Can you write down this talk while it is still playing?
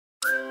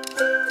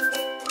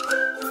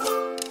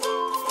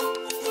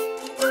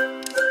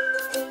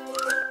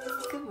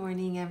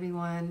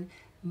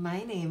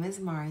My name is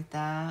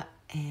Martha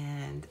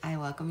and I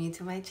welcome you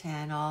to my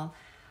channel.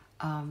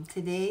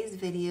 Today's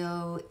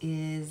video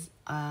is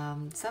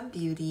some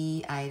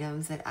beauty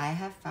items that I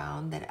have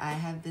found that I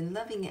have been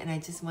loving, and I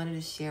just wanted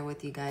to share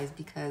with you guys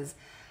because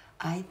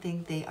I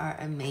think they are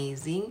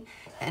amazing.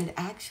 And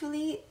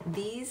actually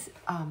these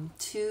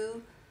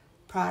two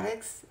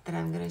products that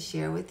I'm going to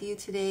share with you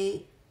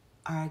today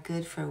are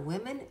good for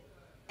women,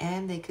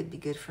 and they could be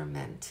good for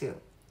men too.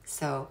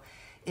 So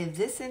if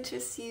this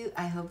interests you,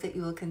 I hope that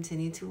you will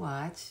continue to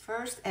watch.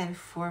 First and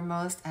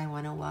foremost, I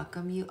want to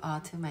welcome you all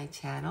to my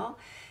channel.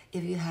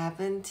 If you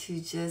happen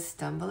to just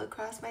stumble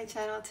across my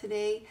channel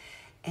today,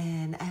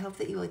 and I hope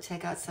that you will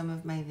check out some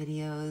of my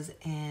videos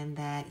and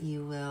that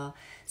you will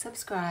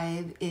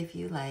subscribe if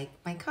you like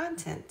my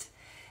content.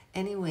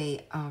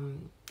 Anyway,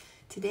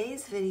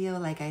 today's video,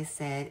 like I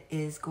said,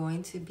 is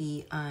going to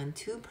be on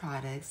two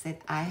products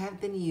that I have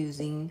been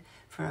using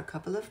for a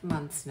couple of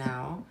months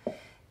now,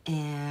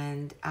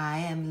 and I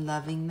am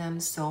loving them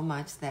so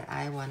much that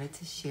I wanted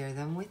to share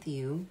them with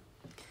you.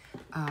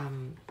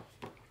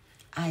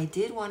 I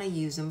did want to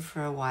use them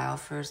for a while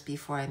first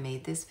before I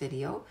made this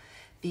video,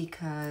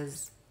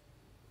 because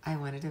I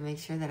wanted to make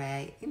sure that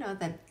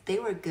that they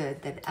were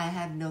good, that I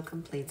had no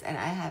complaints, and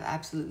I have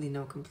absolutely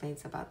no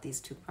complaints about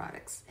these two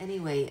products.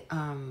 Anyway,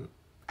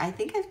 I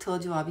think I've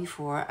told you all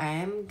before, I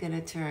am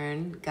gonna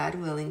turn, God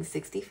willing,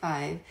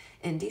 65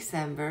 in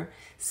December,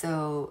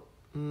 so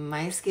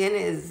my skin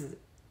is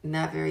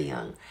not very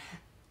young.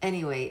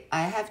 Anyway,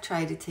 I have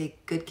tried to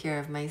take good care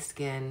of my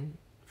skin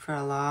for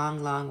a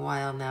long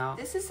while now.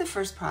 This is the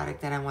first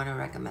product that I want to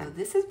recommend. So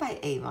this is by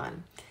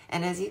Avon,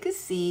 and as you can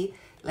see,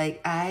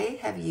 like, I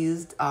have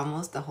used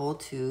almost the whole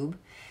tube,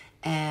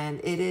 and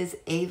it is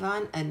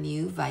Avon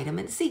Anew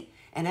Vitamin C,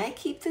 and I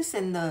keep this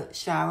in the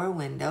shower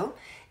window,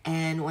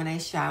 and when I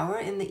shower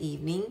in the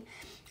evening,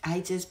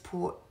 I just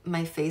pour,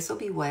 my face will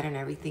be wet and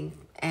everything,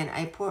 and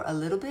I pour a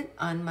little bit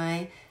on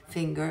my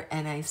finger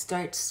and I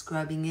start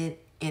scrubbing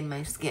it in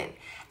my skin.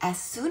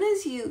 As soon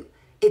as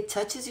it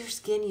touches your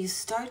skin, you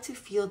start to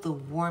feel the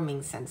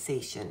warming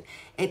sensation.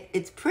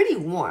 It's pretty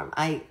warm.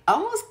 I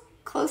almost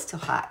close to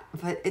hot,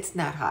 but it's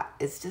not hot.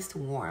 It's just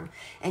warm.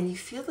 And you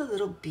feel the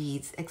little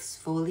beads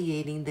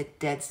exfoliating the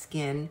dead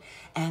skin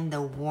and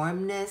the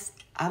warmness.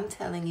 I'm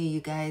telling you,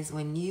 you guys,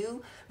 when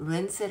you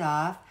rinse it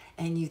off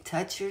and you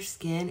touch your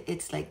skin,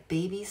 it's like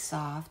baby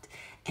soft,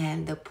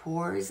 and the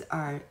pores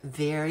are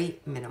very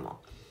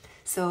minimal.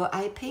 So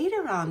I paid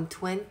around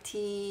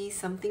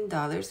 $20-something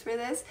for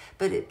this,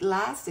 but it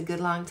lasts a good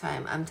long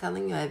time. I'm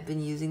telling you, I've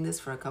been using this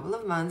for a couple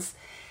of months,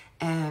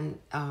 and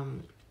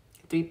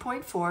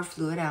 3.4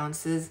 fluid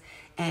ounces,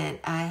 and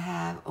I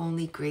have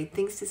only great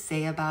things to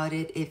say about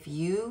it. If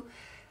you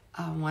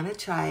want to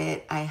try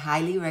it, I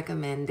highly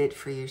recommend it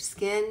for your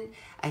skin.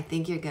 I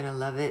think you're going to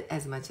love it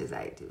as much as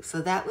I do.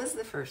 So that was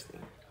the first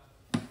thing.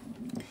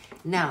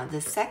 Now,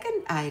 the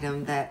second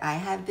item that I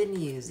have been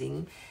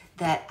using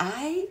that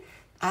I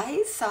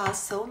saw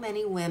so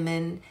many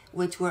women,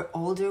 which were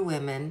older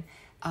women,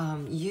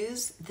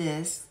 use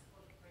this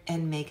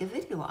and make a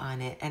video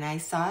on it. And I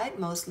saw it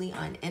mostly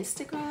on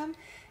Instagram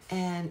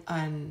and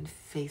on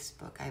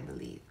Facebook, I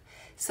believe.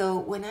 So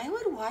when I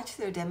would watch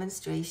their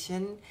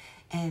demonstration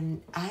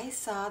and I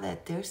saw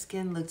that their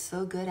skin looked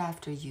so good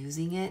after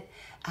using it,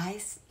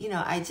 I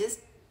just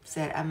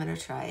said, I'm gonna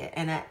try it.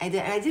 And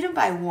I didn't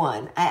buy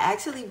one, I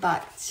actually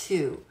bought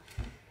two.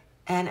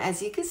 And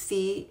as you can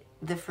see,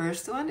 the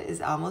first one is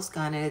almost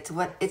gone, and it's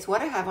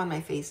what I have on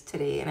my face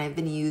today, and I've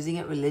been using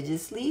it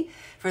religiously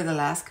for the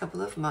last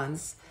couple of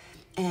months.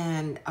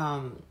 And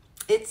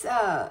it's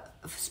a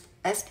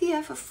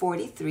SPF of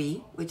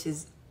 43, which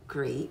is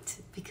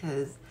great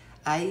because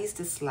I used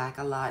to slack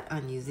a lot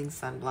on using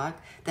sunblock.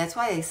 That's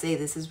why I say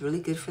this is really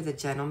good for the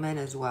gentleman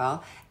as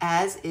well,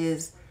 as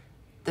is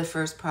the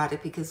first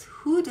product, because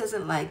who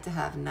doesn't like to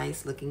have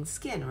nice looking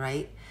skin,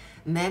 right?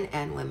 Men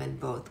and women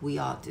both, we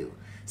all do.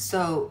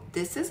 So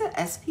this is a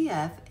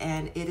SPF,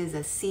 and it is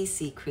a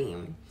CC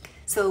cream.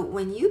 So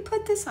when you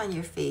put this on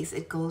your face,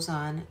 it goes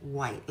on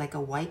white, like a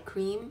white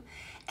cream,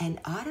 and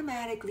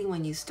automatically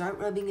when you start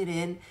rubbing it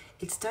in,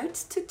 it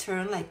starts to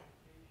turn like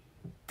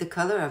the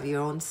color of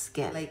your own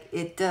skin. Like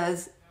it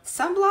does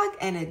sunblock,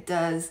 and it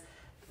does,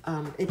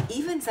 it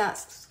evens out,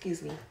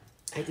 excuse me,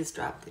 I just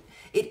dropped it.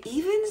 It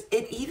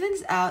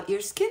evens out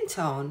your skin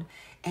tone,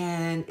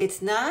 and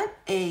it's not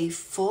a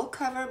full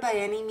cover by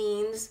any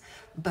means,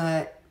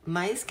 but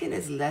my skin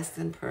is less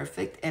than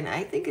perfect, and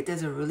I think it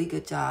does a really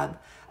good job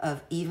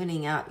of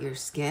evening out your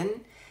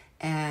skin.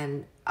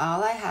 And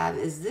all I have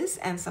is this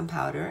and some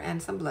powder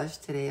and some blush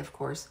today, of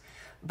course,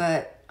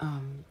 but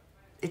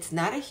it's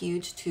not a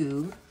huge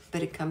tube,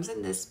 but it comes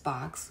in this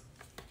box.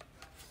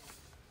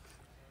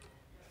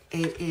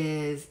 It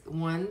is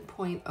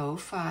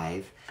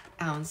 1.05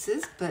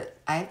 ounces, but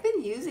I've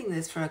been using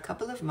this for a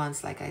couple of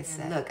months, like I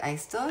said. Look, I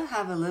still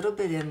have a little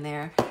bit in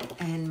there,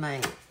 and my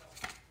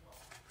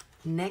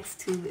next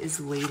tube is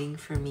waiting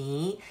for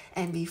me.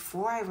 And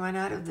before I run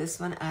out of this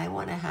one, I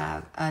want to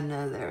have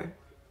another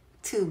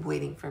tube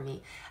waiting for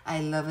me.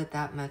 I love it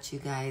that much, you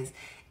guys.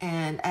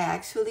 And I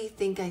actually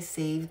think I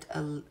saved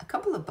a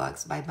couple of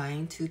bucks by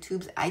buying 2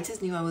 tubes. I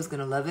just knew I was going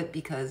to love it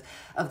because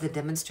of the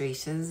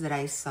demonstrations that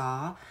I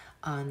saw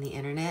on the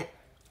internet.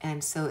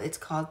 And so it's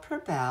called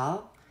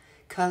Perbelle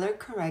Color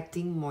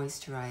Correcting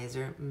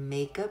Moisturizer,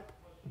 Makeup,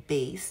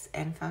 Base,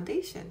 and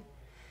Foundation.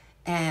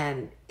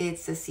 And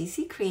it's a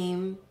CC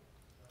cream,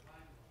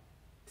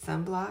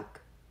 sunblock,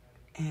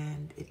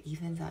 and it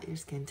evens out your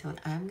skin tone.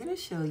 I'm going to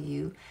show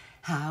you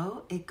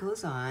how it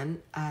goes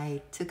on.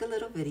 I took a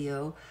little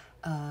video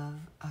of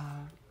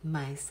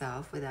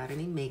myself without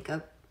any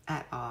makeup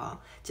at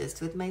all,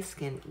 just with my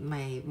skin,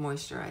 my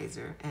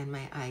moisturizer, and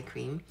my eye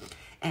cream.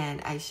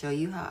 And I show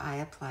you how I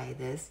apply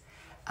this.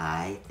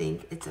 I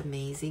think it's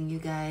amazing, you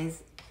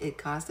guys. It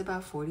cost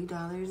about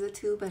 $40 a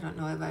tube. I don't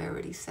know if I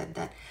already said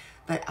that,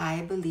 but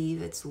I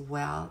believe it's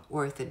well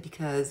worth it,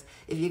 because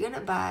if you're gonna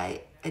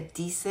buy a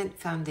decent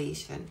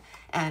foundation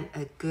and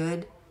a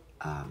good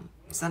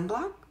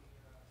sunblock,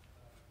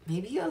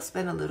 maybe you'll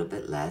spend a little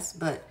bit less,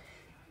 but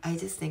I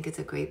just think it's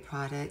a great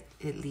product.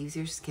 It leaves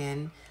your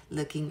skin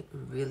looking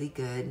really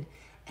good.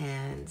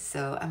 And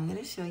so I'm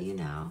gonna show you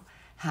now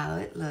how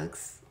it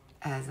looks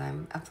as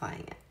I'm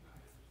applying it.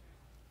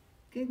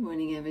 Good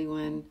morning,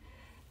 everyone.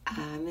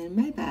 I'm in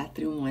my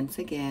bathroom once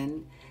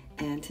again,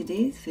 and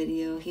today's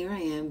video, here I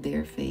am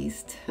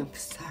barefaced. I'm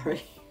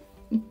sorry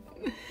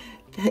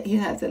that you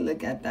have to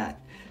look at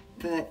that,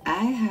 but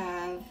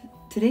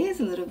today is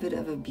a little bit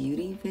of a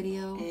beauty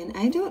video, and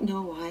I don't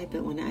know why,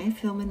 but when I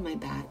film in my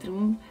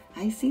bathroom,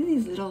 I see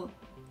these little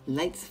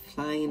lights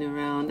flying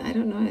around. I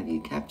don't know if you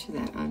capture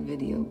that on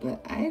video,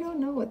 but I don't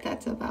know what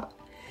that's about.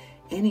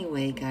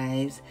 Anyway,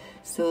 guys,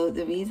 so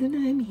the reason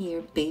I'm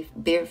here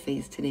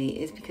barefaced today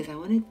is because I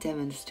want to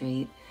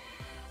demonstrate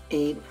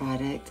a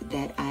product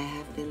that I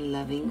have been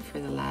loving for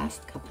the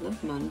last couple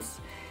of months.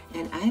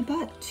 And I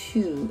bought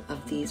 2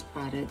 of these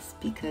products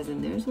because,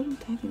 and there's what I'm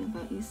talking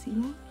about, you see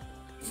that?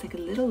 It's like a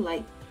little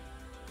light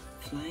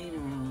flying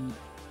around.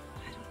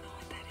 I don't know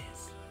what that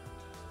is.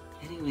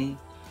 Anyway,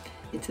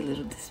 it's a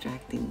little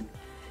distracting.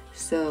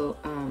 So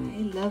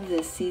I love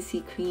this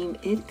CC cream.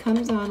 It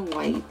comes on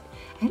white.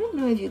 I don't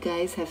know if you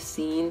guys have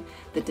seen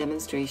the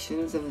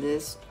demonstrations of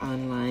this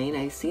online.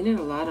 I've seen it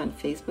a lot on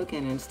Facebook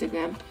and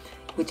Instagram,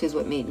 which is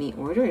what made me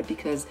order it,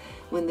 because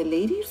when the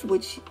ladies,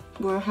 which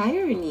were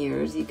higher in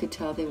years, you could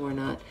tell they were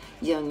not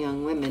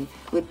young women,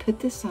 would put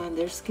this on,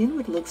 their skin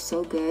would look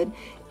so good.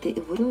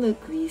 It wouldn't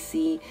look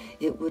greasy.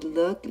 It would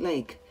look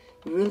like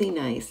really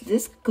nice.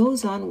 This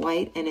goes on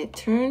white and it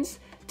turns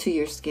to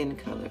your skin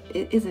color.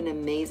 It is an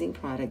amazing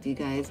product, you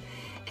guys.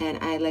 And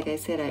like I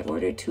said, I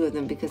ordered 2 of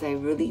them because I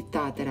really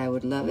thought that I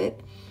would love it.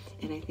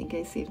 And I think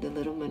I saved a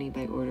little money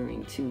by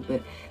ordering 2,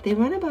 but they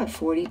run about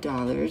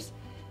 $40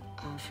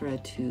 for a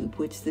tube,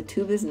 which the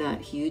tube is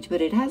not huge,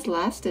 but it has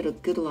lasted a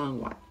good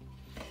long while.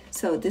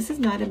 So this is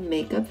not a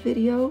makeup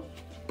video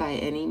by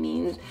any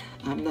means.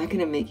 I'm not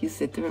gonna make you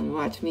sit there and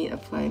watch me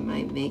apply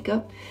my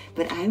makeup,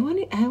 but I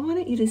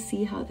wanted you to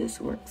see how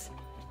this works.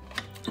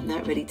 I'm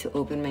not ready to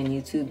open my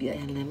new tube yet,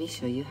 and let me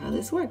show you how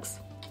this works.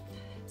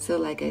 So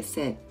like I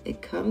said,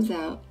 it comes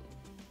out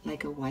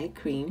like a white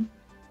cream.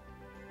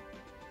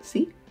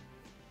 See?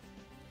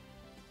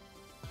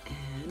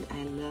 And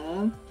I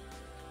love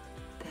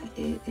that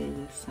it is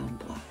a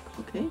sunblock,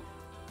 okay?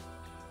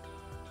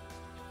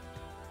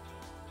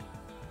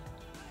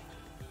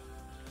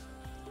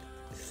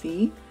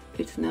 See?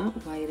 It's not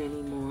white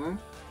anymore.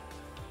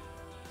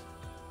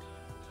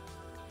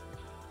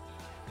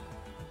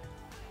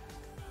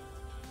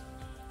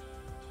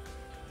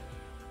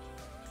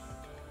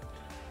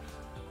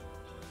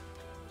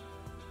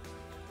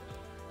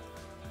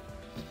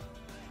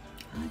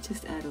 I'll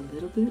just add a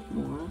little bit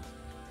more.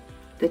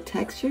 The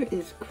texture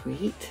is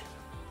great.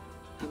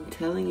 I'm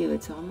telling you,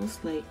 it's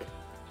almost like,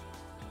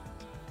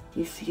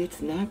 you see,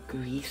 it's not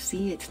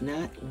greasy, it's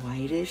not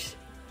whitish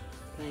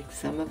like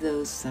some of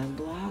those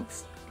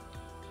sunblocks.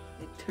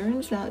 It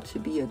turns out to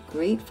be a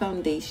great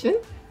foundation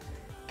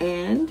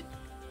and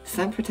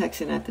sun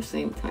protection at the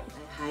same time.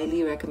 I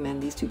highly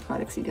recommend these 2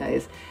 products, you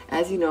guys.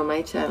 As you know,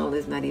 my channel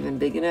is not even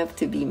big enough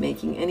to be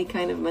making any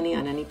kind of money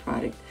on any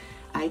product.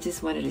 I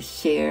just wanted to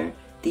share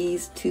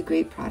these 2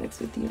 great products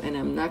with you, and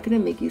I'm not going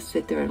to make you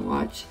sit there and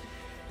watch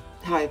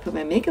how I put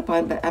my makeup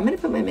on, but I'm going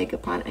to put my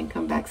makeup on and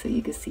come back so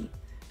you can see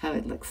how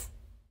it looks.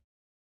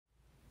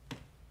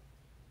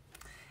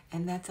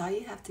 And that's all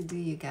you have to do,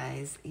 you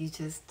guys. You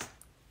just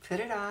put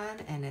it on,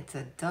 and it's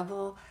a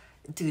double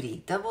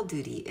duty.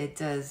 It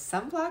does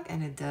sunblock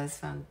and it does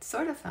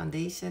sort of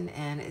foundation,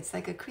 and it's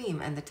like a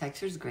cream, and the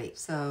texture is great.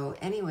 So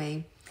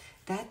anyway,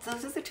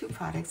 those are the 2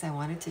 products I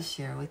wanted to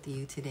share with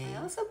you today.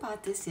 I also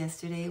bought this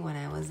yesterday when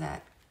I was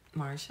at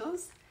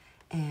Marshall's,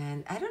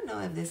 and I don't know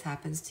if this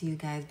happens to you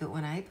guys, but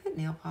when I put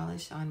nail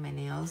polish on my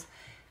nails,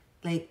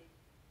 like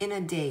in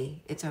a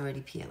day, it's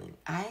already peeling.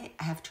 I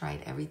have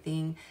tried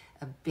everything,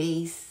 a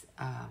base,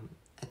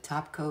 a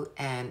top coat,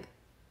 and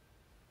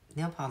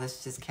nail polish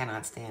just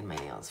cannot stay on my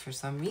nails for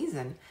some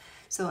reason.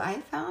 So I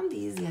found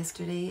these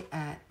yesterday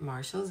at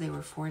Marshall's. They were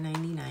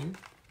 $4.99.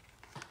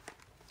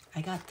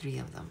 I got 3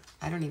 of them.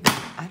 I don't even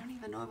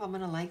know if I'm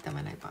gonna like them,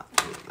 and I bought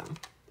 3 of them.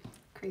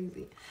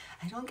 Crazy.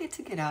 I don't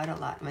get out a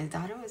lot. My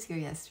daughter was here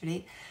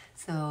yesterday,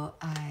 so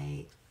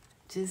I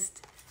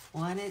just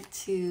wanted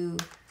to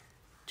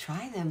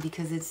try them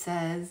because it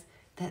says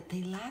that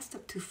they last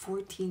up to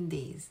 14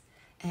 days.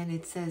 And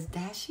it says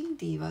Dashing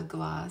Diva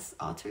Gloss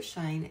Ultra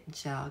Shine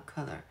Gel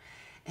Color.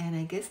 And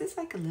I guess it's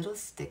like a little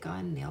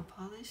stick-on nail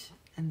polish.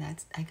 And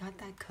I got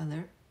that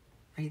color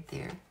right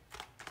there.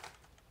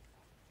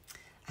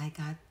 I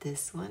got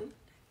this one.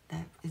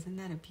 Isn't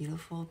that a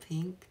beautiful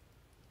pink?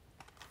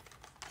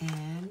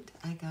 And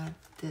I got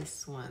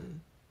this one.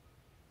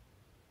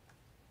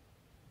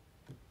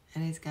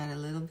 And it's got a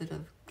little bit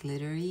of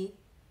glittery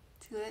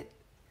to it.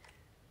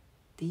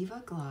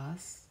 Diva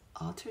Gloss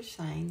Ultra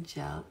Shine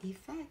Gel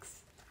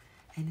Effects.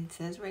 And it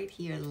says right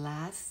here,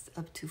 lasts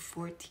up to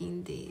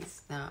 14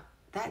 days. Now,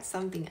 that's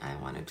something I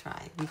want to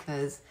try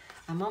because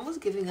I'm almost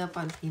giving up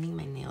on painting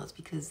my nails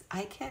because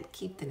I can't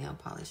keep the nail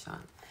polish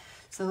on.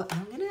 So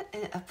I'm going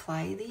to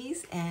apply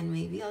these and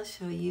maybe I'll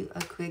show you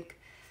a quick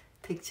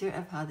picture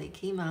of how they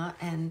came out.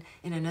 And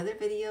in another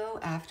video,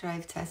 after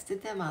I've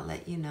tested them, I'll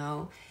let you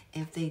know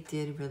if they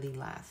did really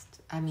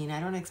last. I mean, I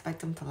don't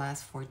expect them to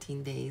last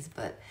 14 days,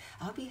 but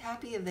I'll be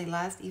happy if they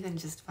last even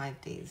just 5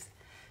 days.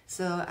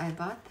 So I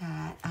bought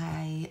that.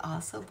 I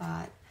also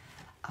bought,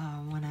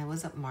 when I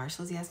was at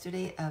Marshall's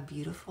yesterday, a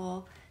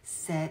beautiful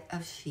set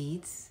of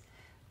sheets,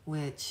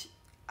 which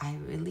I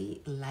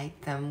really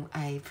like them.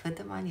 I put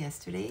them on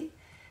yesterday,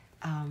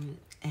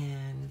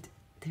 and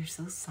they're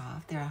so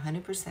soft. They're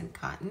 100%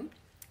 cotton,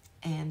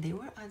 and they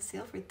were on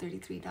sale for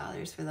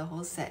 $33 for the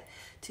whole set.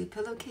 2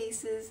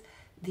 pillowcases,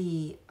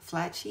 the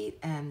flat sheet,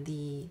 and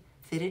the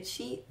fitted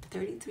sheet,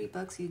 33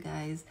 bucks, you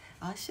guys.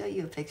 I'll show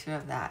you a picture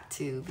of that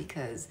too,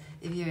 because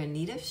if you're in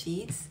need of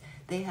sheets,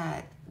 they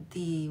had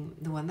the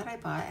one that I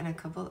bought and a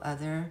couple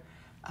other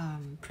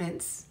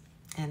prints,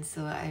 and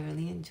so I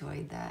really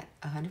enjoyed that.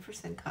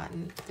 100%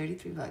 cotton,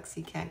 33 bucks.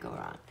 You can't go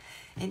wrong.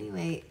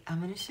 Anyway, I'm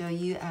going to show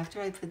you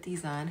after I put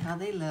these on how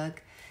they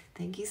look.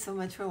 Thank you so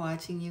much for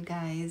watching, you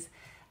guys.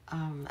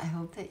 I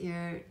hope that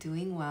you're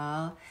doing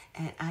well,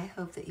 and I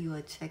hope that you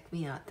will check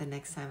me out the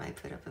next time I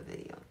put up a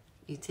video.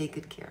 You take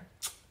good care.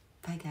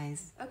 Bye,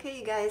 guys. Okay,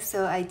 you guys,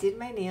 so I did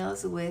my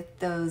nails with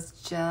those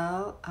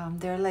gel,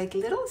 they're like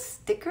little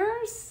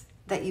stickers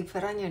that you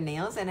put on your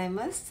nails, and I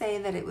must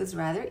say that it was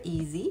rather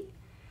easy,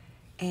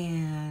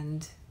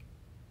 and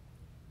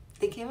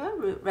they came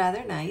out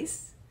rather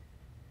nice.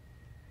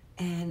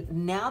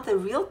 And now the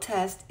real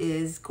test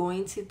is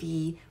going to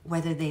be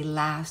whether they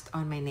last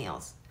on my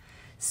nails.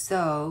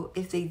 So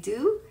if they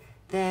do,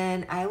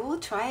 then I will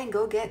try and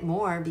go get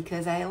more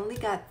because I only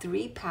got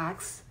 3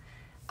 packs.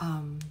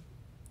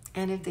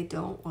 And if they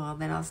don't, well,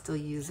 then I'll still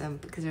use them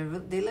because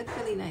they look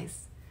really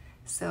nice.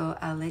 So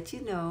I'll let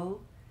you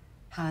know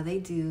how they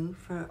do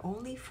for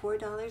only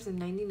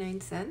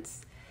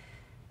 $4.99.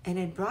 And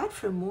it brought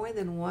for more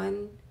than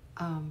one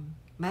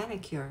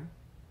manicure.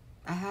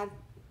 I had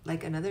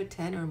like another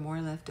 10 or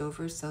more left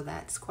over, so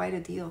that's quite a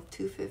deal.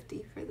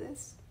 $2.50 for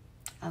this.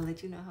 I'll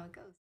let you know how it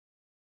goes.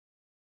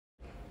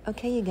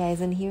 Okay, you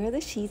guys, and here are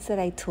the sheets that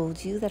I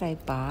told you that I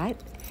bought.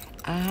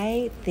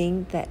 I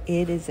think that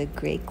it is a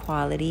great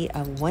quality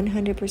of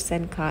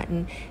 100%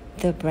 cotton.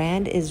 The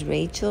brand is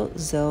Rachel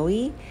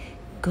Zoe.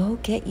 Go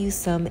get you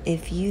some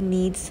if you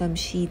need some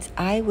sheets.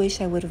 I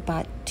wish I would have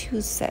bought 2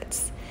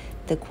 sets.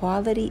 The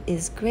quality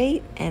is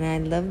great, and I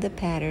love the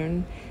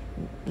pattern.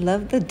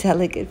 Love the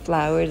delicate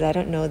flowers. I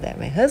don't know that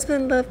my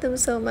husband loved them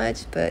so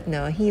much, but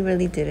no, he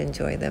really did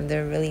enjoy them.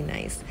 They're really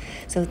nice.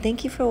 So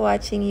thank you for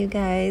watching, you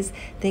guys.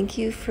 Thank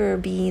you for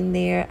being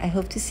there. I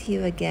hope to see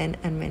you again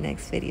on my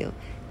next video.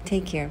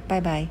 Take care.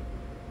 Bye-bye.